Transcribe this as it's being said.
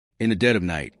In the dead of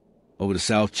night, over the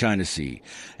South China Sea,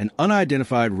 an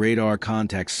unidentified radar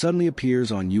contact suddenly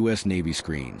appears on U.S. Navy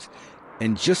screens,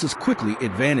 and just as quickly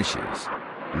it vanishes.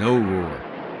 No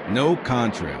roar, no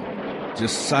contrail,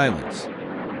 just silence.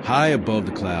 High above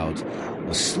the clouds,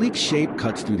 a sleek shape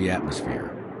cuts through the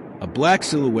atmosphere, a black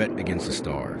silhouette against the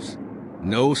stars.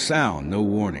 No sound, no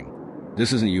warning.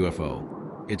 This isn't a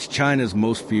UFO. It's China's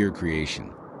most feared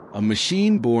creation, a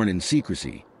machine born in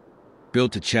secrecy,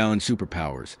 built to challenge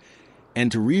superpowers and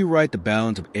to rewrite the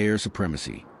balance of air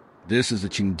supremacy. This is the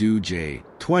Chengdu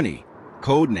J-20,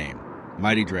 codename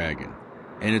Mighty Dragon,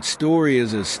 and its story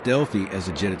is as stealthy as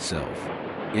the jet itself.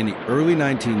 In the early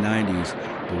 1990s,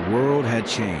 the world had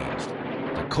changed.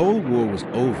 The Cold War was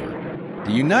over.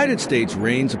 The United States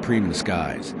reigned supreme in the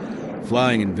skies,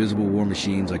 flying invisible war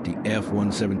machines like the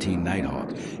F-117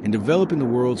 Nighthawk and developing the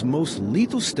world's most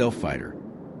lethal stealth fighter,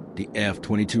 the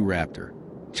F-22 Raptor.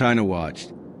 China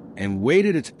watched and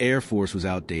waited. Its air force was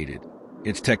outdated,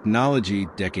 its technology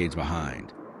decades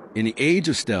behind. In the age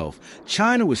of stealth,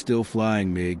 China was still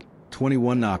flying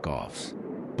MiG-21 knockoffs.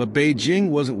 But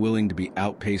Beijing wasn't willing to be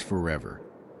outpaced forever.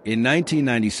 In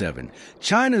 1997,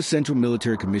 China's Central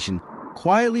Military Commission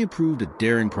quietly approved a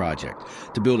daring project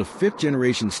to build a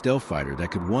fifth-generation stealth fighter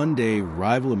that could one day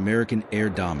rival American air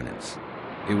dominance.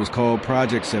 It was called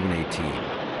Project 718,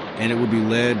 and it would be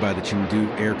led by the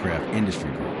Chengdu Aircraft Industry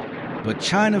Group. But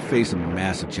China faced a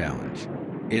massive challenge.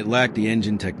 It lacked the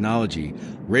engine technology,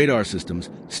 radar systems,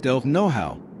 stealth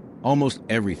know-how, almost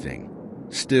everything.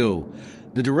 Still,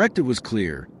 the directive was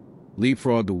clear: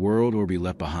 leapfrog the world or be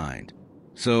left behind.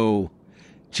 So,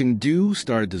 Chengdu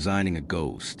started designing a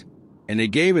ghost, and they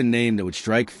gave a name that would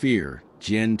strike fear,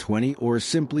 J-20 or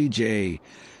simply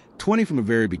J-20 from the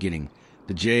very beginning.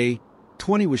 The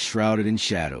J-20 was shrouded in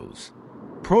shadows.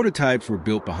 Prototypes were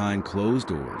built behind closed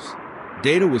doors.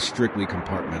 Data was strictly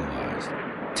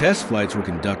compartmentalized. Test flights were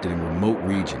conducted in remote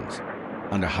regions,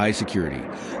 under high security.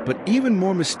 But even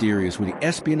more mysterious were the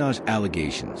espionage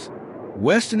allegations.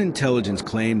 Western intelligence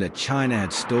claimed that China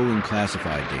had stolen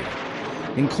classified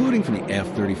data, including from the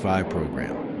F-35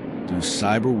 program, through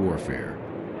cyber warfare.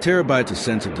 Terabytes of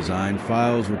sensitive design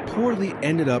files reportedly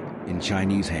ended up in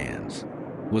Chinese hands.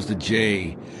 Was the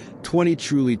J-20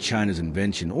 truly China's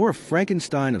invention or a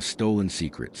Frankenstein of stolen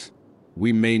secrets?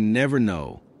 We may never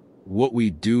know. What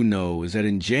we do know is that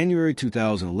in January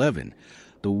 2011,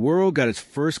 the world got its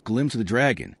first glimpse of the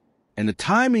dragon, and the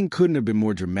timing couldn't have been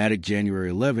more dramatic. January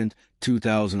 11,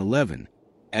 2011.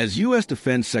 As U.S.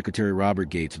 Defense Secretary Robert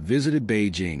Gates visited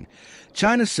Beijing,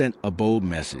 China sent a bold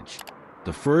message.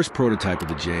 The first prototype of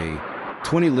the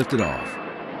J-20 lifted off.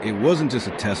 It wasn't just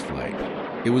a test flight.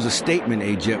 It was a statement: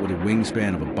 a jet with a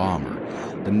wingspan of a bomber,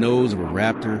 the nose of a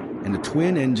raptor, and the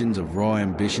twin engines of raw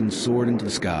ambition soared into the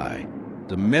sky.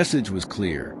 The message was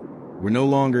clear. We're no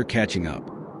longer catching up.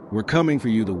 We're coming for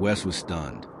you. The West was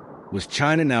stunned. Was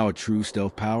China now a true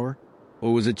stealth power?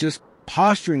 Or was it just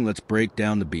posturing? Let's break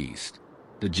down the beast.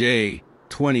 The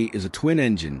J-20 is a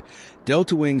twin-engine,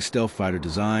 delta-wing stealth fighter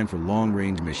designed for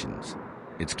long-range missions.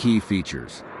 Its key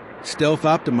features: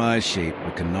 stealth-optimized shape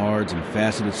with canards and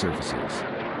faceted surfaces,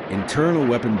 internal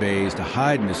weapon bays to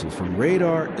hide missiles from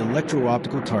radar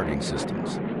electro-optical targeting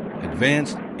systems,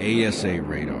 advanced ASA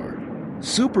radar,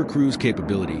 super cruise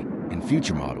capability in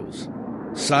future models,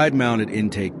 side-mounted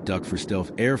intake duct for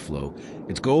stealth airflow.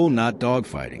 Its goal: not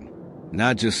dogfighting,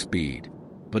 not just speed,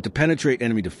 but to penetrate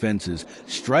enemy defenses,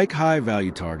 strike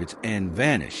high-value targets, and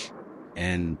vanish.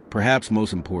 And perhaps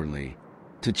most importantly,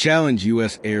 to challenge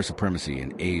U.S. air supremacy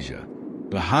in Asia.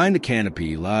 Behind the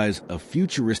canopy lies a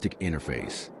futuristic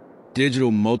interface,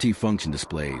 digital multifunction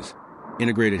displays,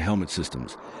 integrated helmet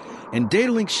systems, and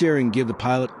data link sharing give the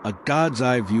pilot a god's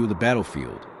eye view of the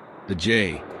battlefield. The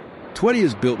J-20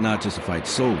 is built not just to fight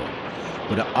solo,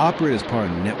 but to operate as part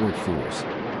of a network force,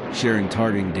 sharing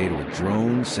targeting data with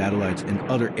drones, satellites, and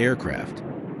other aircraft.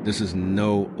 This is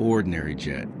no ordinary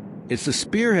jet. It's the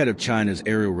spearhead of China's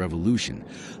aerial revolution,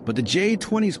 but the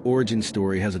J-20's origin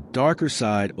story has a darker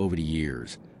side over the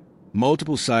years.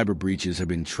 Multiple cyber breaches have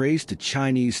been traced to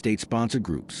Chinese state-sponsored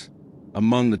groups.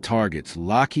 Among the targets,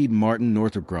 Lockheed Martin,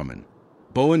 Northrop Grumman,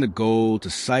 Boeing the Gold to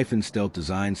siphon stealth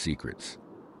design secrets.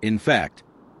 In fact,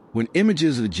 when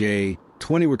images of the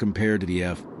J-20 were compared to the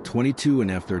F-22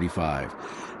 and F-35,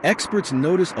 experts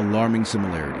noticed alarming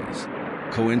similarities.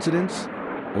 Coincidence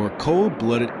or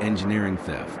cold-blooded engineering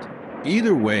theft?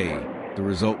 Either way, the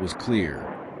result was clear.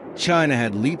 China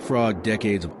had leapfrogged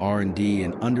decades of R&D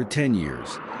in under 10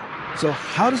 years. So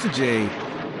how does the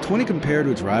J-20 compare to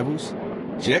its rivals?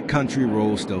 Jet country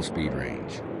roll stealth speed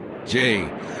range.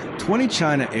 J-20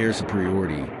 China air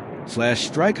superiority /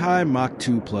 strike high Mach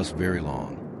 2 plus very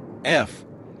long. F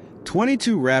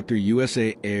 22 Raptor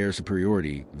USA air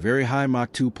superiority, very high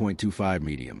Mach 2.25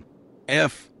 medium.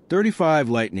 F-35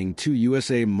 Lightning 2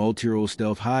 USA multi-role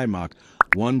stealth high Mach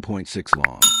 1.6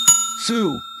 long.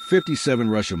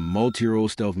 Su-57 Russia multi-role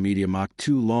stealth medium Mach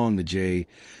 2 long. The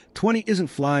J-20 isn't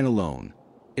flying alone.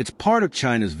 It's part of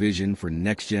China's vision for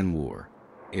next-gen war.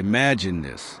 Imagine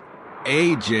this.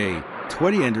 A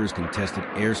J-20 enters contested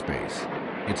airspace.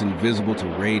 It's invisible to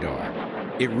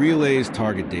radar. It relays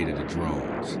target data to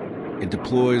drones. It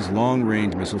deploys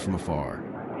long-range missiles from afar.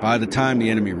 By the time the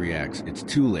enemy reacts, it's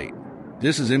too late.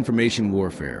 This is information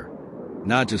warfare.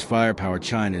 Not just firepower.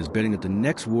 China is betting that the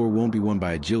next war won't be won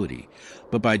by agility,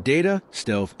 but by data,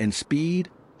 stealth, and speed,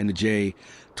 and the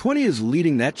J-20 is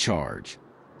leading that charge.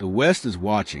 The West is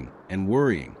watching and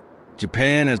worrying.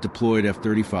 Japan has deployed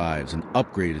F-35s and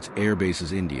upgraded its air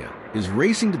bases. India is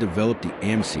racing to develop the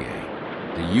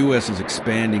MCA. The U.S. is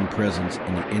expanding presence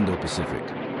in the Indo-Pacific.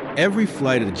 Every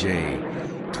flight of the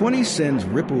J-20 sends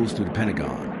ripples through the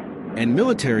Pentagon, and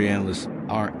military analysts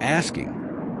are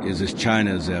asking, is this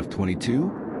China's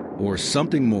F-22 or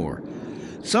something more?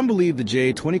 Some believe the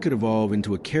J-20 could evolve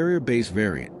into a carrier-based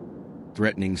variant,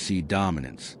 threatening sea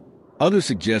dominance. Others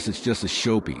suggest it's just a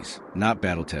showpiece, not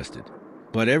battle-tested.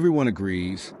 But everyone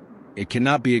agrees it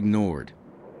cannot be ignored.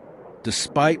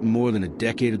 Despite more than a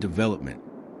decade of development,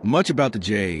 much about the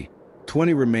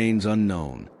J-20 remains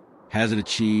unknown. Has it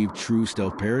achieved true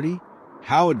stealth parity?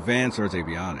 How advanced are its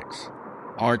avionics?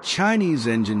 Are Chinese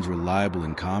engines reliable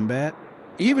in combat?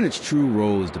 Even its true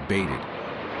role is debated.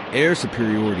 Air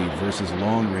superiority versus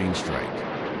long-range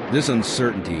strike. This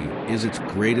uncertainty is its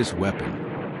greatest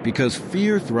weapon, because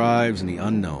fear thrives in the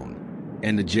unknown,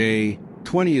 and the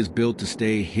J-20 is built to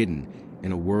stay hidden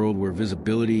in a world where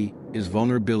visibility is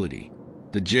vulnerability.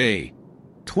 The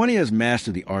J-20 has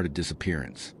mastered the art of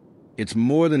disappearance. It's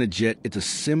more than a jet, it's a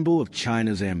symbol of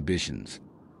China's ambitions,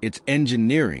 its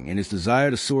engineering, and its desire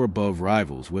to soar above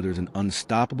rivals, whether it's an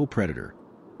unstoppable predator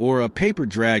or a paper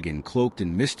dragon cloaked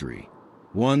in mystery.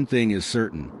 One thing is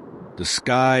certain, the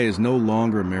sky is no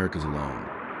longer America's alone.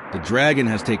 The dragon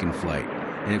has taken flight,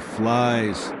 and it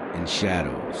flies in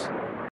shadows.